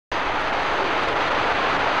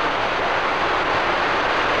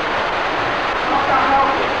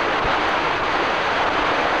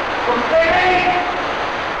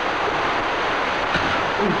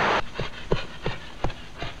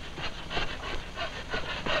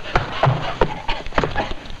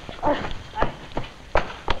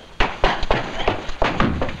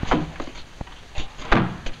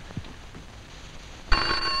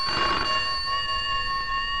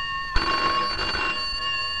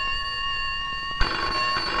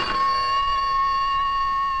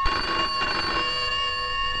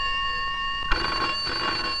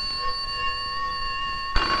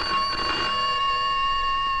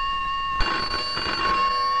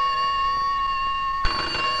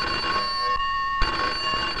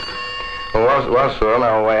whilst we were on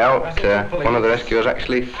our way out, one of the rescuers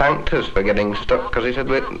actually thanked us for getting stuck because he said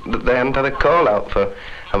that they hadn't had a call out for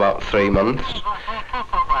about 3 months.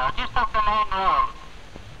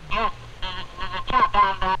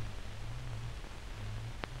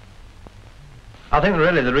 I think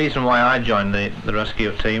really the reason why I joined the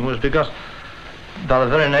rescue team was because by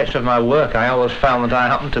the very nature of my work I always found that I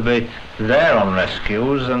happened to be there on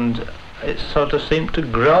rescues, and it sort of seemed to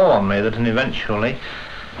grow on me that eventually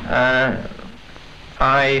I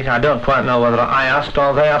don't quite know whether I asked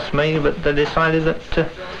or they asked me, but they decided that as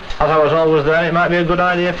I was always there it might be a good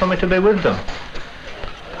idea for me to be with them.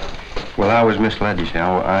 Well, I was misled, you see.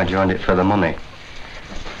 I joined it for the money.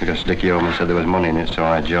 Because Dickie Oman said there was money in it, so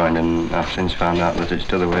I joined, and I've since found out that it's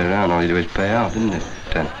the other way around. All you do is pay out, isn't it?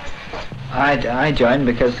 I joined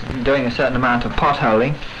because doing a certain amount of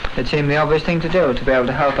potholing, it seemed the obvious thing to do, to be able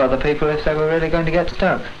to help other people if they were really going to get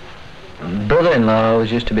stuck. Brother-in-law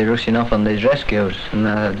always used to be rushing off on these rescues, and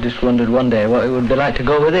I just wondered one day what it would be like to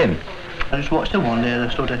go with him. I just watched him one day, they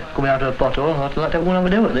sort of coming out of a pothole, and I thought, let's have one have a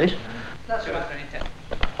do at this. That's right.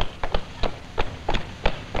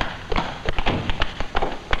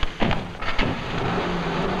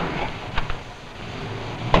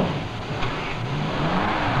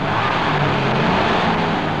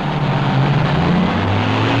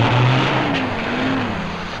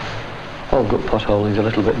 Gut potholing is a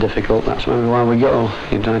little bit difficult. That's maybe why we go.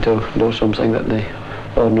 You try to do something that the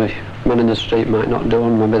ordinary man in the street might not do,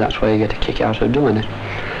 and maybe that's why you get a kick out of doing it.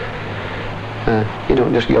 You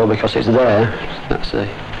don't just go because it's there. That's a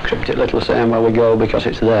cryptic little saying, well, we go because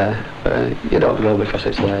it's there. But you don't go because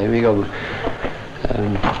it's there. You go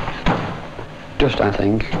just, I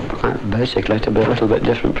think, basically to be a little bit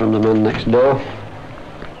different from the man next door.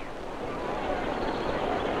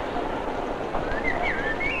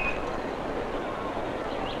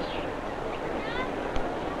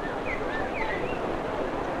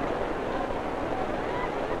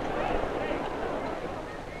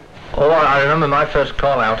 Oh, I remember my first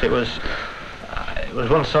call out. It was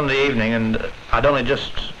one Sunday evening, and I'd only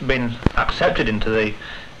just been accepted into the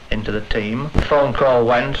team. The phone call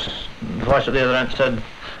went. The voice at the other end said,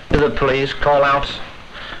 "To the police, call out.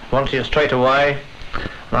 Want you straight away."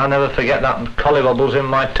 And I'll never forget that collywobbles in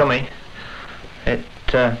my tummy. It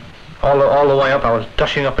all the way up. I was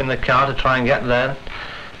dashing up in the car to try and get there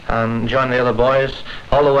and join the other boys.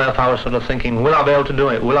 All the way up, I was sort of thinking, will I be able to do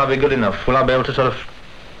it? Will I be good enough? Will I be able to sort of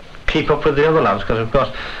keep up with the other lads? Because of course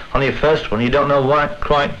on your first one you don't know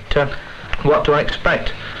quite what to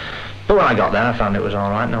expect. But when I got there I found it was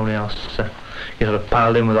alright. Nobody else, you sort of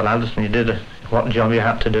piled in with the lads and you did what job you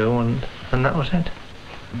had to do, and that was it.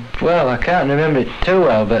 Well, I can't remember it too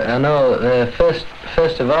well, but I know first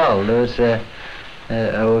of all there was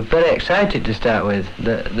I was very excited to start with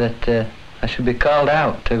that I should be called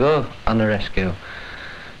out to go on a rescue.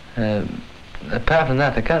 Apart from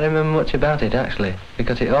that, I can't remember much about it, actually,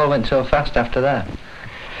 because it all went so fast after that.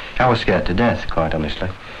 I was scared to death, quite honestly.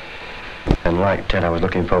 And like Ted, I was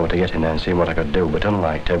looking forward to getting there and seeing what I could do, but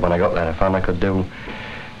unlike Ted, when I got there, I found I could do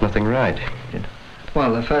nothing right.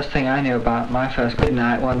 Well, the first thing I knew about my first good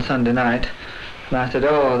night one Sunday night, and I said,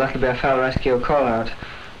 oh, that'll be a fell rescue call-out.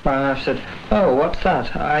 My wife said, oh, what's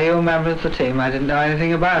that? Are you a member of the team? I didn't know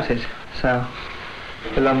anything about it. So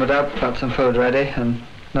we lumbered up, got some food ready, and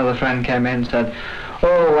another friend came in and said,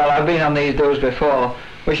 oh, well, I've been on these doors before.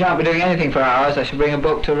 We shan't be doing anything for hours. I should bring a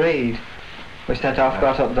book to read. We set off,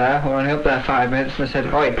 got up there. We were only up there 5 minutes, and they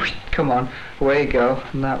said, oi, come on, away you go.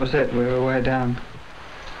 And that was it. We were way down.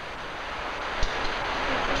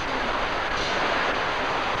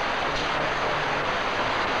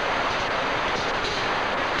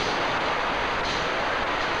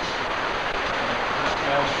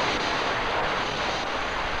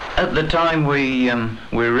 At the time we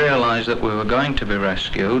realised that we were going to be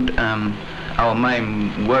rescued, our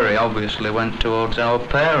main worry obviously went towards our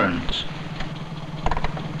parents.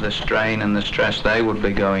 The strain and the stress they would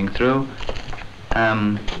be going through.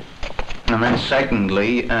 And then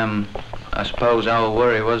secondly, I suppose our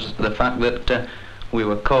worry was the fact that we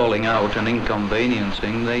were calling out and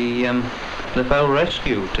inconveniencing the fell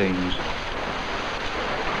rescue teams.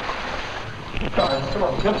 Come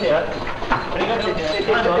on, come here.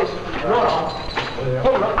 Roll on.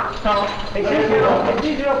 Hold on, stop. It's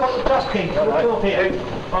easier up on the top king. Come up here.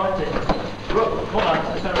 Right it. Come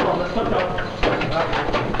on, let's go.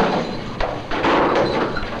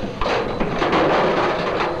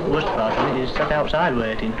 The worst part of it is sat outside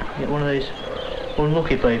waiting. Get one of these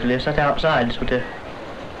unlucky people who sat outside sort of,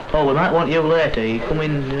 oh, we might want you later. You come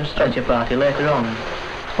in and stretch your party later on.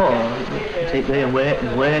 Oh, you sit there and wait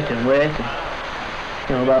and wait and wait.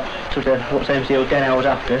 you know, about sort of what seems to you 10 hours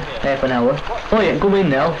after, half an hour. Oh yeah, come in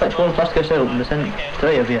now, fetch one flask of soap and they send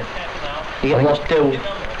 3 of you. You get lost two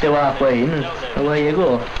halfway in and away you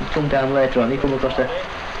go. You come down later on, you come across a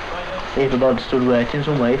heap of bods stood waiting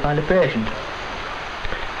somewhere, you find a patient.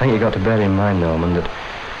 I think you've got to bear in mind, Norman, that,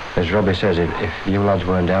 as Robbie says, if you lads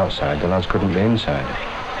weren't outside, the lads couldn't be inside.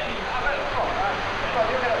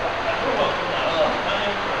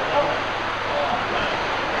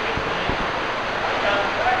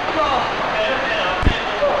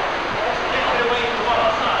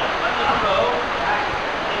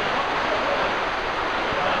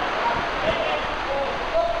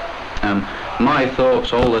 My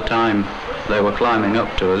thoughts all the time they were climbing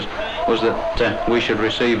up to us was that we should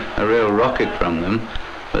receive a real rocket from them,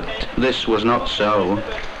 but this was not so.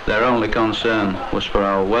 Their only concern was for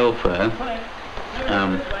our welfare.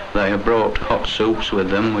 They have brought hot soups with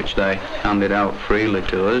them, which they handed out freely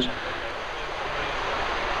to us.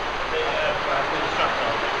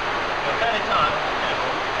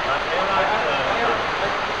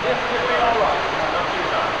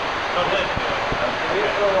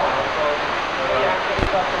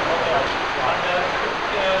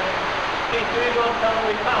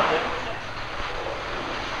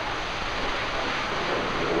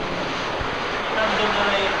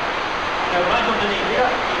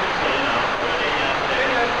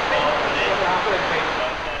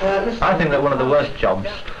 I think that one of the worst jobs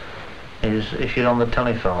is if you're on the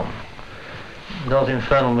telephone. Those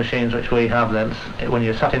infernal machines which we have, then, when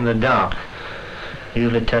you're sat in the dark, you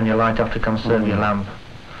usually turn your light off to conserve your lamp.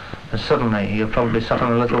 And suddenly you're probably sat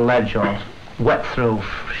on a little ledge or wet through,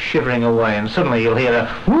 shivering away, and suddenly you'll hear a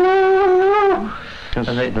whoo, and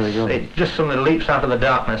it just suddenly leaps out of the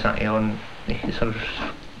darkness at you, and it sort of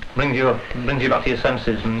brings you back to your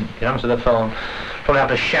senses, and you answer the phone. Probably have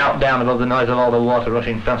to shout down above the noise of all the water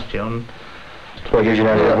rushing past you. And well, it gives you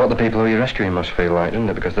an idea of what the people who you're rescuing must feel like, doesn't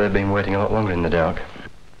it? Because they've been waiting a lot longer in the dark.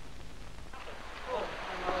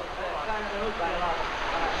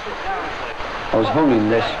 I was hung in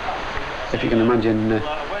this, if you can imagine,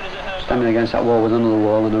 standing against that wall with another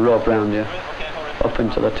wall and a rope round you, up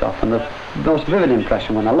into the top. And the most vivid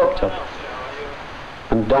impression when I looked up,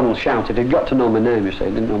 and Donald shouted, he'd got to know my name, you see,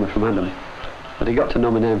 he didn't know me from Adam. But he got to know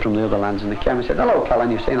my name from the other lads, and he came and said, "Hello, Callan,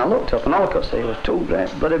 you see?" And I looked up, and all I could see was 2 great,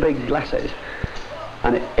 bloody big glasses.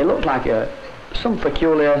 And it looked like some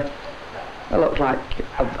peculiar, it looked like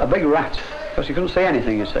a big rat, because you couldn't see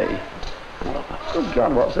anything, you see. And I thought, good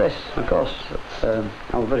God, what's this? Of course,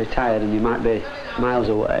 I was very tired, and you might be miles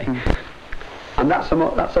away. And that's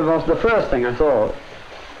the first thing I thought.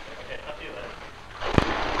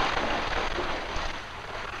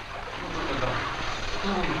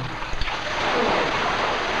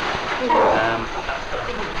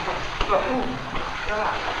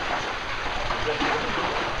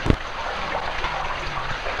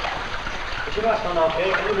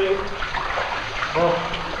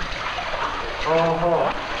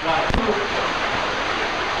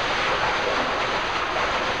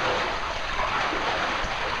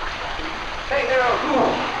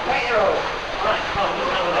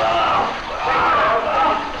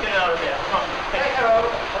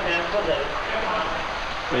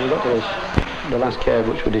 We got to the last cave,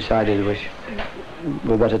 which we decided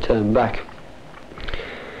we better turn back.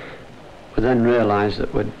 We then realised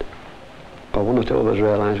that one or two of us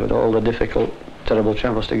realised we'd all the difficult, terrible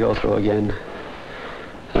travels to go through again.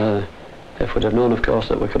 If we'd have known, of course,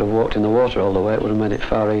 that we could have walked in the water all the way, it would have made it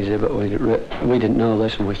far easier, but we didn't know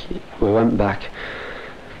this, and we went back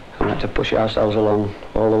and we had to push ourselves along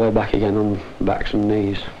all the way back again on backs and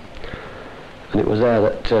knees. And it was there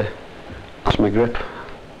that I lost my grip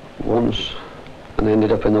once and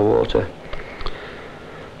ended up in the water.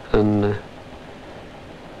 And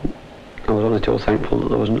I was only too thankful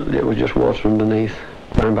that it was just water underneath.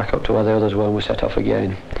 Ran back up to where the others were and we set off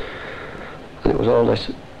again. And it was all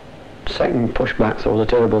this second push back through the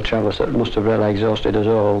terrible traverse that must have really exhausted us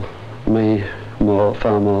all. Me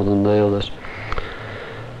far more than the others.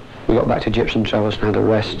 We got back to Gypsum Traverse and had a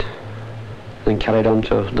rest. Then carried on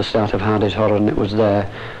to the start of Hardy's Horror, and it was there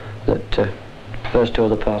that first 2 of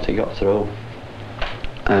the party got through.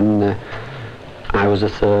 And I was the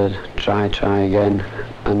third. Try again.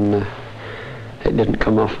 And it didn't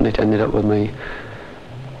come off, and it ended up with me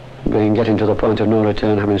getting to the point of no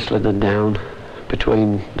return, having slithered down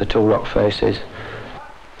between the 2 rock faces.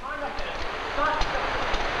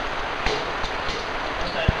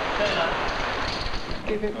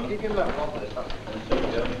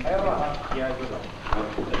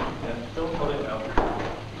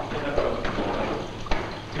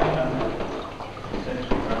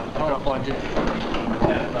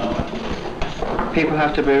 people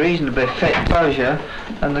have to be reasonably fit exposure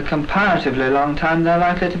and the comparatively long time they're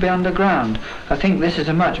likely to be underground. I think this is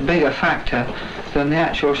a much bigger factor than the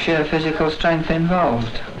actual sheer physical strength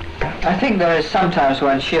involved. I think there is sometimes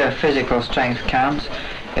when sheer physical strength counts.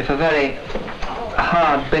 If a very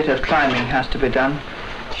hard bit of climbing has to be done,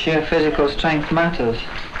 sheer physical strength matters.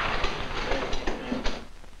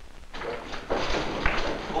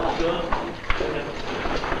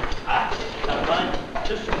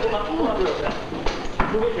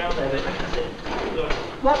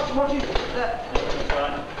 What is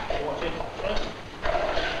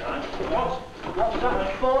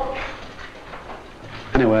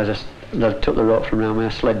Anyway, as I took the rope from around me, I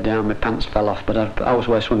slid down, my pants fell off, but I was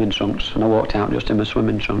wearing swimming trunks, and I walked out just in my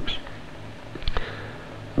swimming trunks.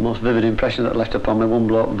 The most vivid impression that left upon me, one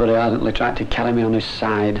bloke very ardently tried to carry me on his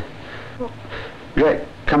side. Great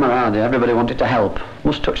camaraderie, everybody wanted to help,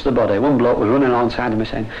 must touch the body. One bloke was running alongside of me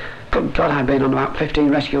saying, "Good God, I've been on about 15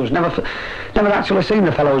 rescues, never actually seen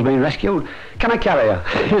the fellow who's been rescued. Can I carry you?"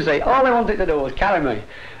 You see, all he wanted to do was carry me.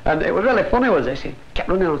 And it was really funny, was this. He kept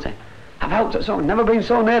running on saying, "I've helped at something, never been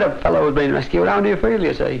so near a fellow who's been rescued, how do you feel,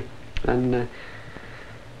 you see?" And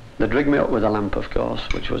they dragged me up with a lamp, of course,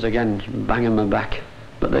 which was again banging my back.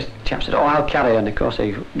 But this chap said, "Oh, I'll carry you," and of course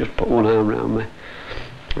he just put one arm round me.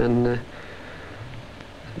 And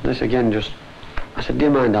this again just, I said, "Do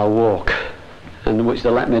you mind, I'll walk," and which they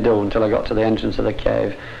let me do until I got to the entrance of the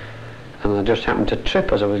cave. And I just happened to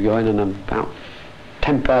trip as I was going, and about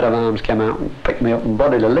 10 pair of arms came out and picked me up and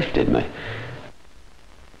bodily lifted me.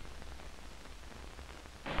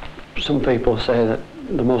 Some people say that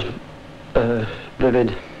the most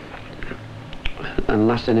vivid and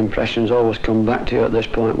lasting impressions always come back to you at this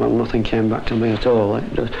point. Well, nothing came back to me at all.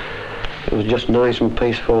 It was just nice and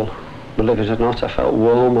peaceful. Believe it or not, I felt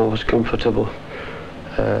warm, I was comfortable.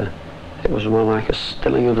 It was more like a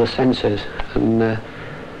stilling of the senses, and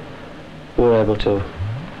we were able to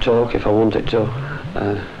talk if I wanted to,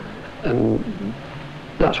 and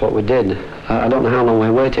that's what we did. I don't know how long we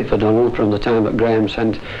waited for Donald from the time that Graham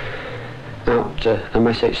sent out a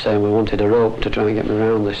message saying we wanted a rope to try and get me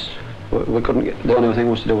around this. We couldn't get, the only thing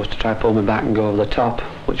was to do was to try to pull me back and go over the top,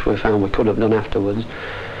 which we found we could have done afterwards.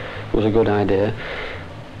 It was a good idea.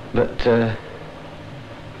 But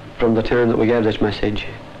from the time that we gave this message,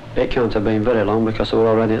 it can't have been very long, because we were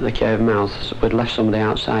already at the cave mouth. So we'd left somebody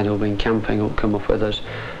outside who'd been camping who'd come up with us,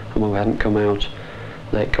 and when we hadn't come out,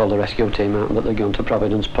 they called the rescue team out that they'd gone to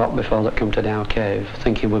Providence Pot before they'd come to our cave,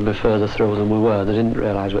 thinking we'd be further through than we were. They didn't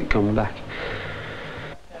realise we'd come back.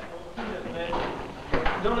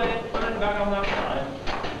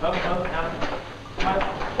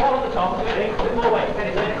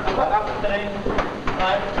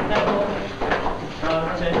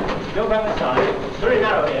 Go back the side. It's very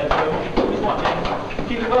narrow here, so just watching.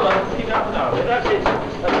 Keep it well up, keep it out the narrow bit. That's it.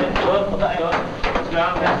 That's it. Good, put that in. It's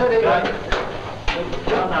down. That's it. Right.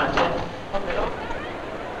 Down nicely.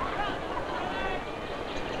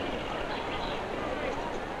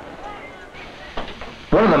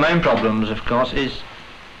 One of the main problems, of course, is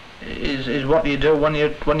what you do when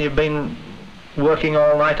you've been working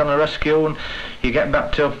all night on a rescue, and you get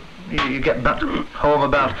back home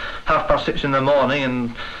about 6:30 in the morning,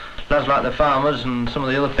 and lads like the farmers and some of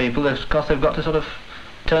the other people, of course, they've got to sort of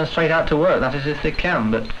turn straight out to work. That is, if they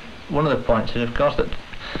can. But one of the points is, of course, that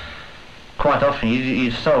quite often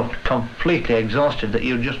you're so completely exhausted that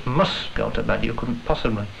you just must go to bed. You couldn't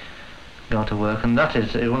possibly go to work, and that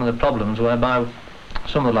is one of the problems whereby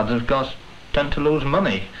some of the lads, of course, tend to lose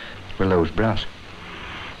money. We lose brass.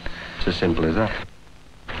 It's as simple as that.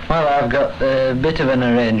 Well, I've got a bit of an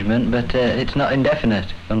arrangement, but it's not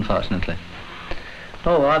indefinite, unfortunately.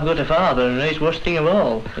 Oh, I've got a father, and he's worst thing of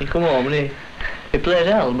all. He come home and he plays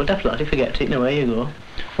hell, but after that he forgets it, and away you go.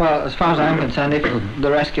 Well, as far as I'm concerned, if the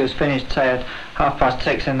rescue's finished, say, at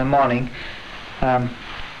 6:30 in the morning,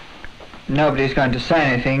 nobody's going to say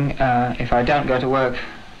anything if I don't go to work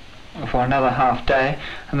for another half day.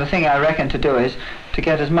 And the thing I reckon to do is to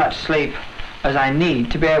get as much sleep as I need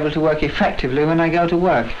to be able to work effectively when I go to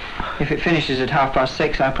work. If it finishes at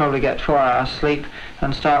 6:30, I probably get 4 hours sleep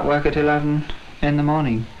and start work at 11 in the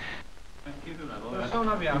morning.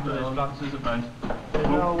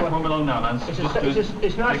 Move along now, lads.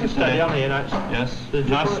 It's nice and steady on here now. Yes.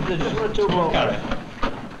 Nice. Carry.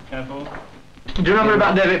 Careful. Do you remember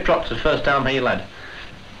about David Proctor's first time he led?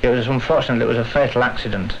 It was, unfortunately, it was a fatal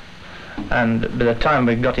accident, and by the time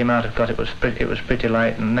we got him out, of course, it was pretty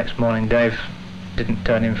late, and the next morning Dave didn't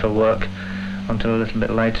turn in for work until a little bit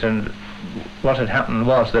later. And what had happened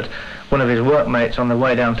was that one of his workmates on the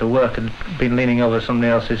way down to work had been leaning over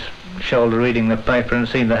somebody else's shoulder reading the paper and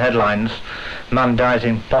seen the headlines man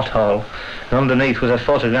diving pothole, and underneath was a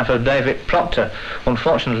photograph of David Proctor.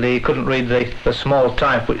 Unfortunately, he couldn't read the small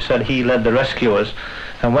type which said he led the rescuers,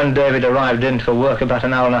 and when David arrived in for work about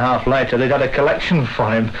an hour and a half later, they'd had a collection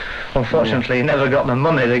for him. Unfortunately, he never got the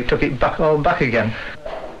money. They took it all back again.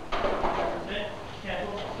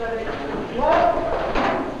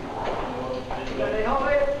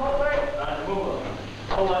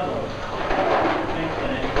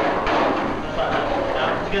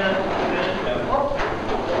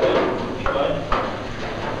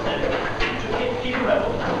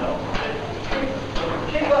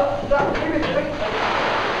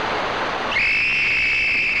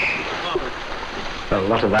 Well, a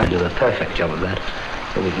lot of that do a perfect job of that,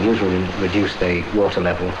 but we can usually reduce the water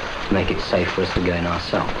level to make it safe for us to go in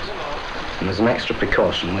ourselves. And as an extra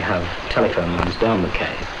precaution, we have telephone lines down the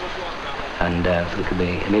cave, and we could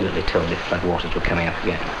be immediately told if flood waters were coming up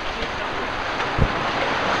again.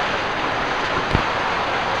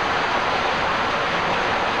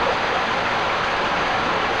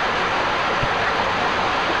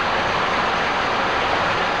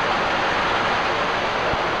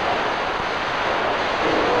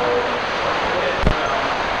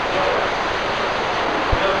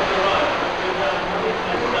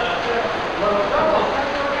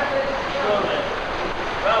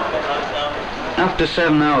 After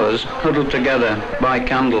 7 hours, huddled together by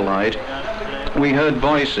candlelight, we heard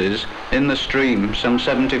voices in the stream some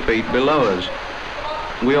 70 feet below us.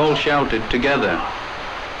 We all shouted together.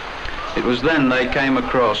 It was then they came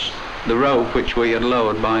across the rope which we had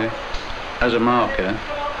lowered as a marker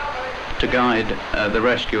to guide the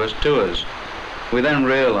rescuers to us. We then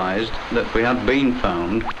realised that we had been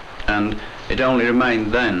found, and it only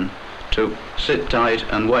remained then to sit tight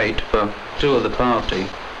and wait for two of the party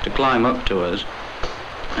to climb up to us.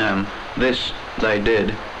 This they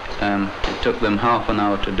did. It took them half an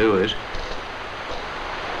hour to do it.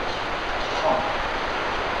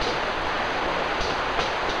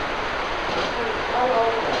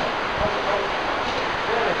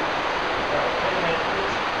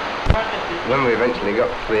 When we eventually got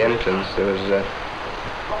to the entrance, there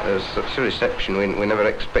was such a reception. We never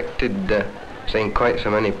expected seeing quite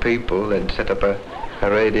so many people. They'd set up a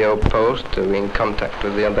radio post to be in contact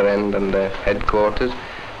with the other end and their headquarters.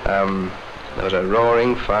 There was a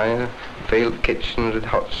roaring fire, field kitchens with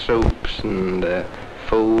hot soups and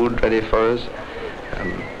food ready for us.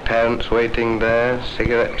 Parents waiting there,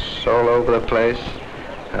 cigarettes all over the place.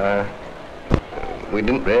 We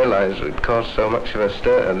didn't realise it would cause so much of a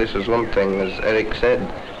stir. This was one thing, as Eric said,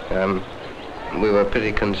 we were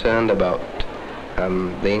pretty concerned about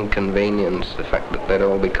the inconvenience, the fact that they'd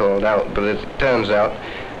all be called out. But as it turns out,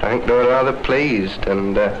 I think they were rather pleased,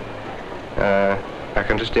 and I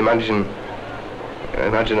can just imagine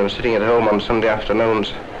them sitting at home on Sunday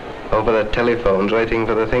afternoons over their telephones waiting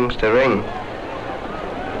for the things to ring.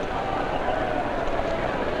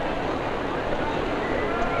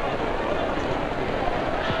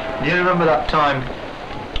 Do you remember that time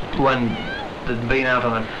when they'd been out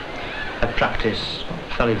on a practice,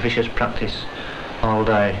 fairly vicious practice, all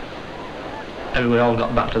day? And we all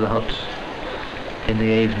got back to the huts in the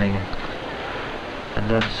evening, and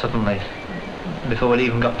then suddenly, before we'd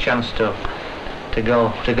even got a chance to go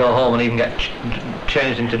home and even get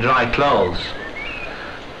changed into dry clothes,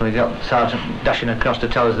 we got Sergeant dashing across to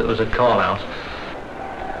tell us that there was a call out.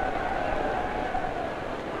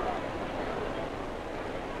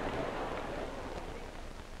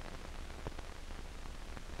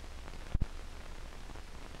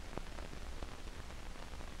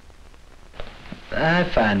 I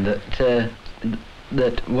find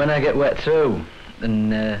that when I get wet through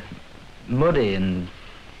and muddy and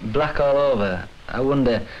black all over, I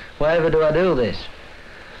wonder, why ever do I do this?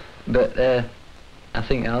 But I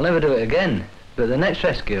think I'll never do it again. But the next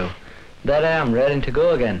rescue, there I am, ready to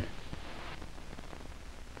go again.